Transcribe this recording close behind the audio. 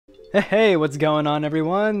Hey, what's going on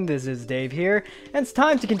everyone? This is Dave here, and it's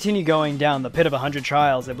time to continue going down the pit of 100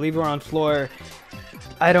 trials. I believe we're on floor,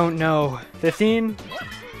 I don't know, 15?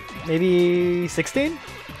 Maybe 16?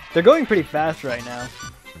 They're going pretty fast right now.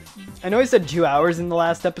 I know I said 2 hours in the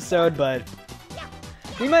last episode, but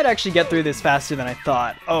we might actually get through this faster than I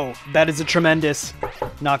thought. Oh, that is a tremendous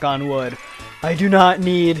knock on wood. I do not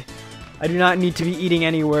need to be eating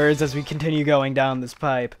any words as we continue going down this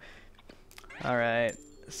pipe. Alright.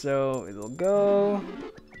 So it'll go.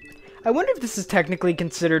 I wonder if this is technically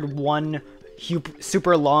considered one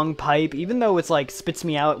super long pipe, even though it's like spits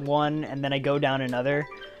me out one and then I go down another.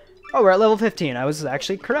 Oh, we're at level 15. I was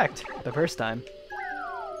actually correct the first time.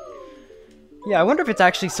 Yeah, I wonder if it's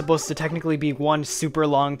actually supposed to technically be one super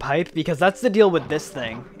long pipe, because that's the deal with this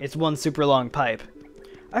thing. It's one super long pipe.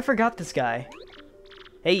 I forgot this guy.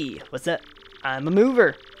 Hey, what's up? I'm a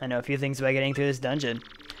mover. I know a few things about getting through this dungeon.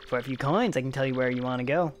 For a few coins, I can tell you where you want to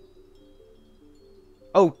go.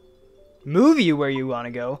 Oh, move you where you want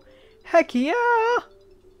to go? Heck yeah!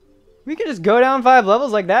 We can just go down 5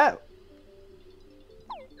 levels like that.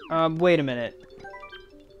 Wait a minute.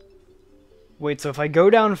 Wait, so if I go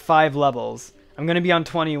down 5 levels, I'm going to be on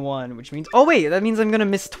 21, which means... Oh wait, that means I'm going to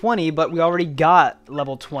miss 20, but we already got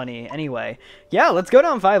level 20 anyway. Yeah, let's go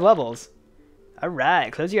down 5 levels.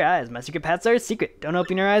 Alright, close your eyes. My secret paths are a secret. Don't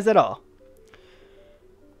open your eyes at all.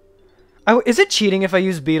 Oh, is it cheating if I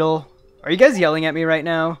use Beetle? Are you guys yelling at me right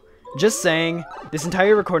now? Just saying, this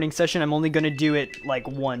entire recording session, I'm only going to do it, like,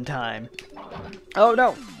 1 time. Oh,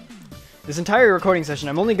 no. This entire recording session,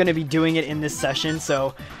 I'm only going to be doing it in this session,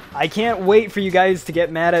 so I can't wait for you guys to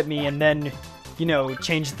get mad at me and then, you know,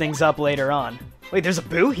 change things up later on. Wait, there's a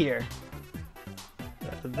boo here.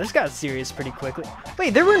 This got serious pretty quickly.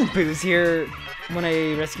 Wait, there weren't boos here when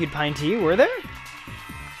I rescued Pine Tea, were there?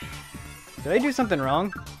 Did I do something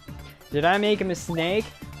wrong? Did I make a mistake?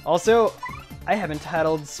 Also, I haven't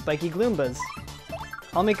titled Spiky Gloombas.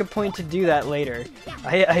 I'll make a point to do that later.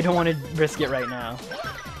 I don't want to risk it right now.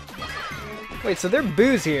 Wait, so there are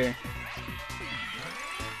boos here.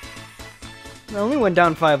 I only went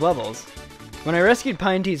down 5 levels. When I rescued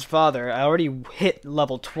Pine Tea's father, I already hit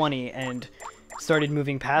level 20 and started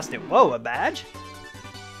moving past it. Whoa, a badge?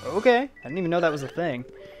 Okay, I didn't even know that was a thing.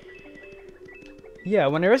 Yeah,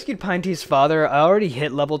 when I rescued Pine Tea's father, I already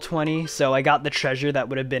hit level 20, so I got the treasure that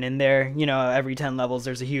would have been in there. You know, every 10 levels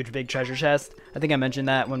there's a huge big treasure chest. I think I mentioned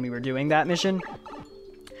that when we were doing that mission.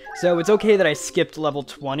 So it's okay that I skipped level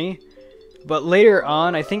 20, but later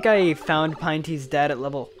on, I think I found Pine Tea's dad at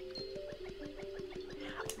level...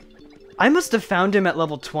 I must have found him at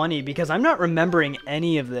level 20, because I'm not remembering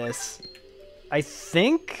any of this. I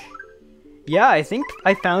think... Yeah, I think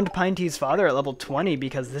I found Pine Tea's father at level 20,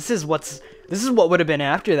 because this is what would have been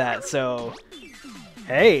after that, so...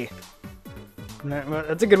 Hey!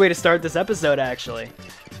 That's a good way to start this episode, actually.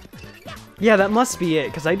 Yeah, that must be it,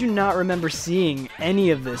 because I do not remember seeing any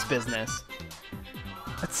of this business.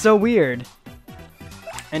 That's so weird.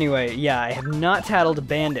 Anyway, yeah, I have not tattled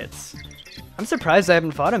bandits. I'm surprised I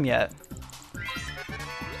haven't fought him yet.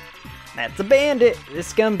 That's a bandit!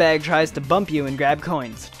 This scumbag tries to bump you and grab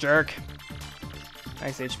coins. Jerk.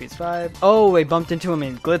 Max HP is 5. Oh, I bumped into him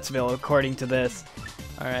in Glitzville, according to this.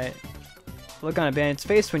 Alright. Look on a bandit's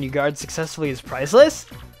face when you guard successfully is priceless?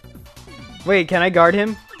 Wait, can I guard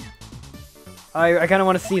him? I kind of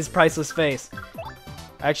want to see his priceless face.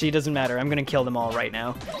 Actually, it doesn't matter. I'm going to kill them all right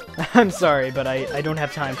now. I'm sorry, but I don't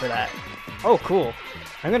have time for that. Oh, cool.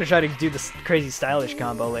 I'm going to try to do this crazy stylish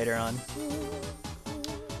combo later on.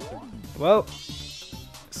 Whoa.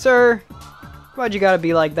 Sir, why'd you gotta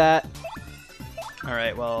be like that?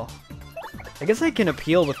 Alright, well, I guess I can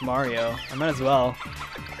appeal with Mario. I might as well.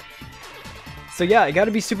 So yeah, I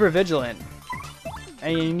gotta be super vigilant.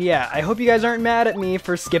 And yeah, I hope you guys aren't mad at me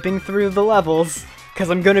for skipping through the levels,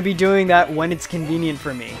 because I'm gonna be doing that when it's convenient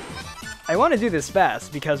for me. I want to do this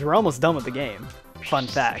fast, because we're almost done with the game. Fun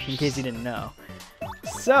fact, in case you didn't know.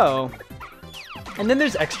 So... And then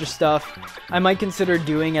there's extra stuff I might consider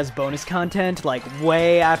doing as bonus content, like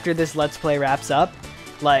way after this Let's Play wraps up.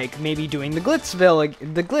 Like, maybe doing the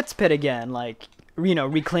Glitz Pit again, like, you know,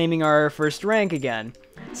 reclaiming our first rank again.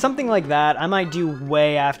 Something like that I might do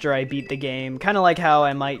way after I beat the game, kind of like how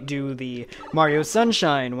I might do the Mario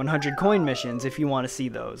Sunshine 100 coin missions if you want to see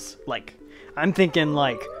those. Like, I'm thinking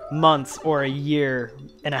like months or a year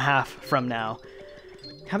and a half from now.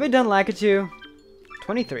 Have I done Lakitu?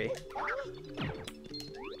 23.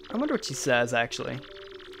 I wonder what she says, actually.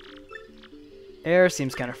 Air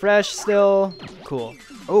seems kind of fresh still. Cool.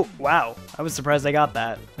 Oh, wow. I was surprised I got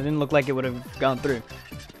that. It didn't look like it would have gone through.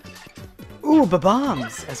 Ooh,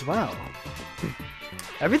 bombs as well.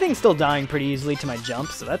 Everything's still dying pretty easily to my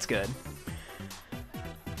jump, so that's good.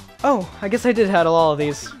 Oh, I guess I did handle all of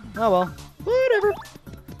these. Oh well, whatever.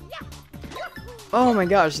 Oh my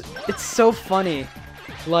gosh, it's so funny.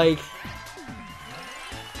 Like,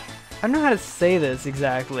 I don't know how to say this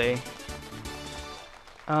exactly.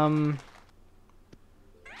 I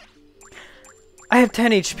have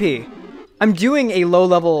 10 HP. I'm doing a low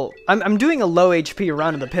level, I'm doing a low HP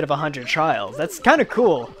run of the Pit of 100 Trials. That's kind of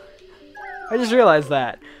cool. I just realized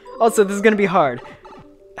that. Also, this is gonna be hard.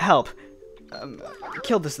 Help.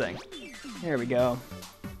 Kill this thing. There we go.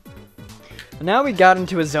 Now we got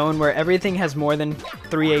into a zone where everything has more than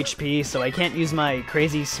 3 HP, so I can't use my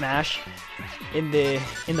crazy smash in the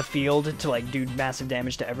field to like do massive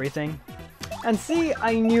damage to everything. And see,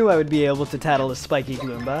 I knew I would be able to tattle a spiky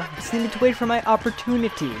Goomba. I just needed to wait for my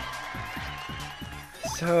opportunity.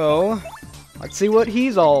 So, let's see what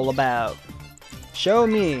he's all about. Show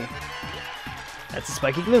me. That's a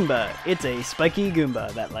spiky Goomba. It's a spiky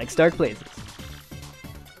Goomba that likes dark places.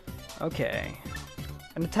 Okay.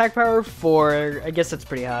 An attack power 4, I guess that's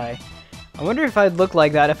pretty high. I wonder if I'd look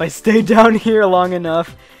like that if I stayed down here long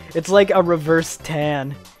enough. It's like a reverse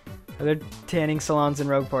tan. Are there tanning salons in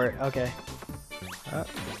Rogueport? Okay.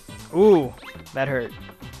 Ooh, that hurt.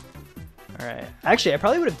 Alright. Actually, I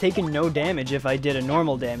probably would have taken no damage if I did a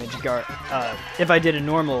normal if I did a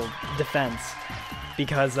normal defense.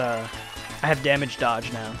 Because, I have damage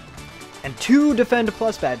dodge now. And 2 defend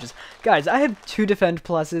plus badges. Guys, I have 2 defend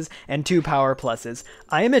pluses and 2 power pluses.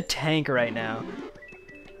 I am a tank right now.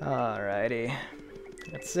 Alrighty.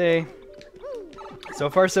 Let's see. So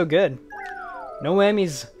far, so good. No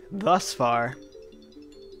whammies thus far.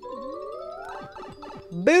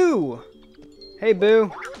 Boo! Hey,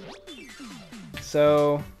 Boo.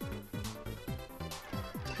 So,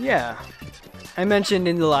 yeah. I mentioned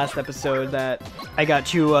in the last episode that I got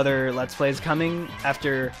 2 other Let's Plays coming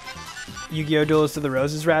after Yu-Gi-Oh! Duelist of the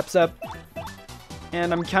Roses wraps up.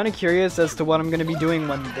 And I'm kind of curious as to what I'm going to be doing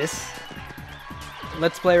when this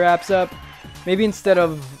Let's Play wraps up. Maybe instead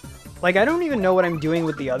of... Like, I don't even know what I'm doing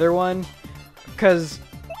with the other one. Because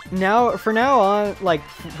now, for now on, like,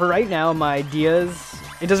 for right now, my ideas...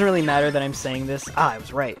 It doesn't really matter that I'm saying this. Ah, I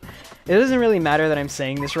was right. It doesn't really matter that I'm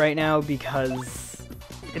saying this right now because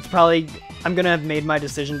it's probably... I'm going to have made my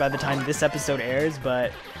decision by the time this episode airs,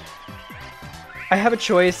 but... I have a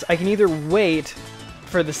choice. I can either wait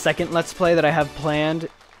for the second Let's Play that I have planned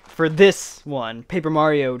for this one, Paper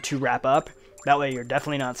Mario, to wrap up. That way you're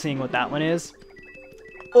definitely not seeing what that one is.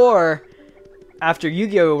 Or, after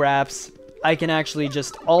Yu-Gi-Oh! Wraps, I can actually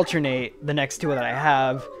just alternate the next 2 that I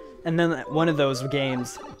have, and then one of those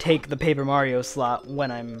games take the Paper Mario slot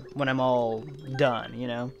when I'm all done, you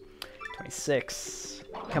know? 26.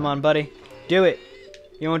 Come on, buddy. Do it.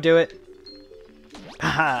 You won't do it?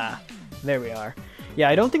 Haha. There we are. Yeah,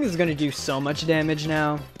 I don't think this is going to do so much damage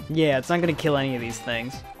now. Yeah, it's not going to kill any of these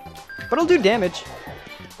things. But I'll do damage.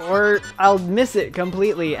 Or I'll miss it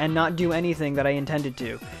completely and not do anything that I intended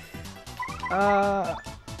to.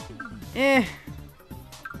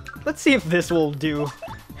 Let's see if this will do.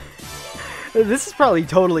 This is probably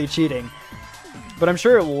totally cheating. But I'm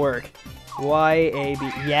sure it will work. Y-A-B...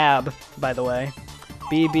 Yab, by the way.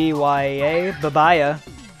 B-B-Y-A. Babaya.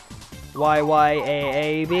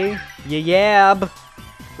 Y-Y-A-A-B. Yab.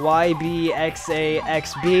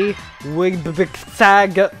 Y-B-X-A-X-B.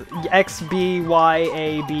 Wig-B-Sag. X-B-Y-A-B-A-A.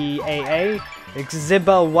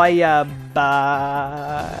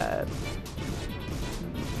 Exhiba-Wayaba.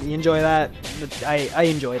 You enjoy that? I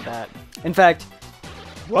enjoyed that. In fact...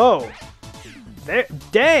 Whoa!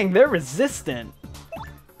 Dang, they're resistant.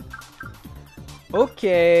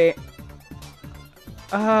 Okay.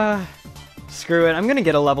 Screw it. I'm gonna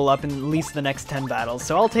get a level up in at least the next 10 battles,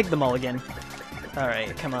 so I'll take the mulligan.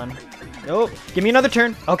 Alright, come on. Oh, give me another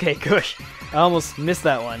turn. Okay, gosh. I almost missed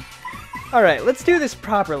that one. Alright, let's do this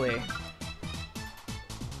properly.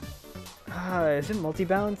 Is it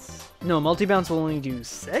multi-bounce? No, multi-bounce will only do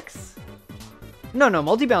 6? No,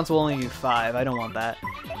 multi-bounce will only do 5. I don't want that.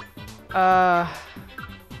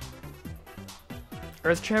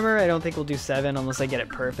 Earth Tremor, I don't think we'll do 7 unless I get it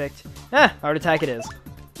perfect. Art Attack it is.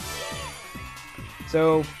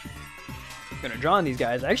 So, I'm gonna draw on these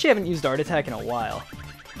guys. I actually haven't used Art Attack in a while.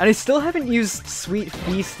 And I still haven't used Sweet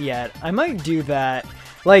Feast yet. I might do that.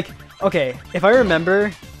 Like, okay, if I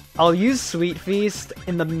remember, I'll use Sweet Feast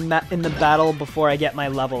in the battle before I get my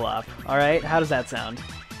level up. Alright? How does that sound?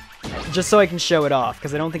 Just so I can show it off,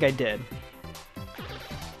 because I don't think I did.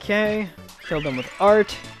 Okay, killed them with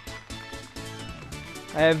Art.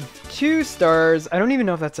 I have 2 stars. I don't even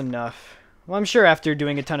know if that's enough. Well, I'm sure after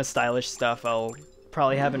doing a ton of stylish stuff, I'll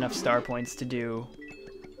probably have enough star points to do...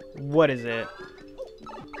 What is it?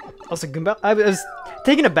 Also, Goombella, I was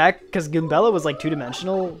taken aback because Goombella was like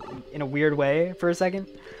two-dimensional in a weird way for a second.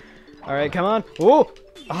 All right, come on. Oh,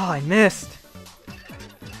 I missed.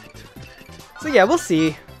 So yeah, we'll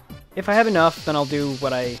see. If I have enough, then I'll do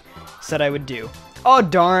what I said I would do. Oh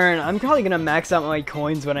darn, I'm probably gonna max out my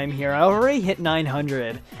coins when I'm here. I already hit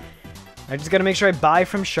 900. I just gotta make sure I buy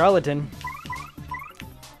from Charlatan.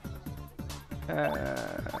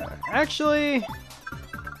 Actually,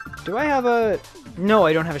 do I have a... No,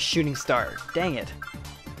 I don't have a shooting star. Dang it.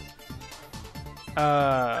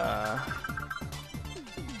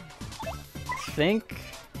 Think...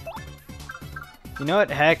 You know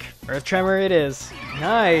what? Heck, Earth Tremor it is.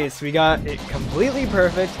 Nice, we got it completely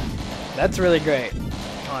perfect. That's really great,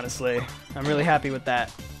 honestly. I'm really happy with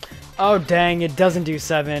that. Oh dang, it doesn't do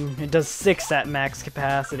 7. It does 6 at max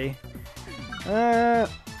capacity.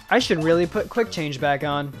 I should really put quick change back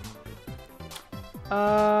on.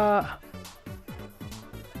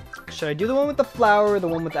 Should I do the one with the flower or the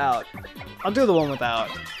one without? I'll do the one without.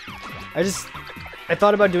 I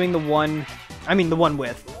thought about doing the one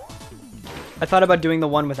with. I thought about doing the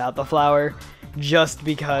one without the flower just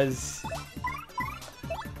because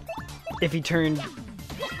because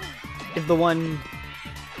the one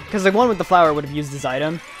with the flower would have used his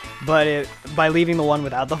item, but by leaving the one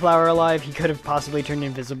without the flower alive, he could have possibly turned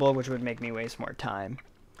invisible, which would make me waste more time.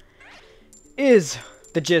 Is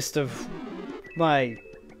the gist of my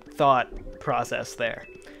thought process there.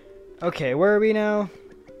 Okay, where are we now?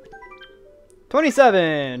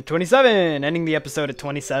 27! 27! Ending the episode at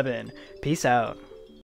 27. Peace out.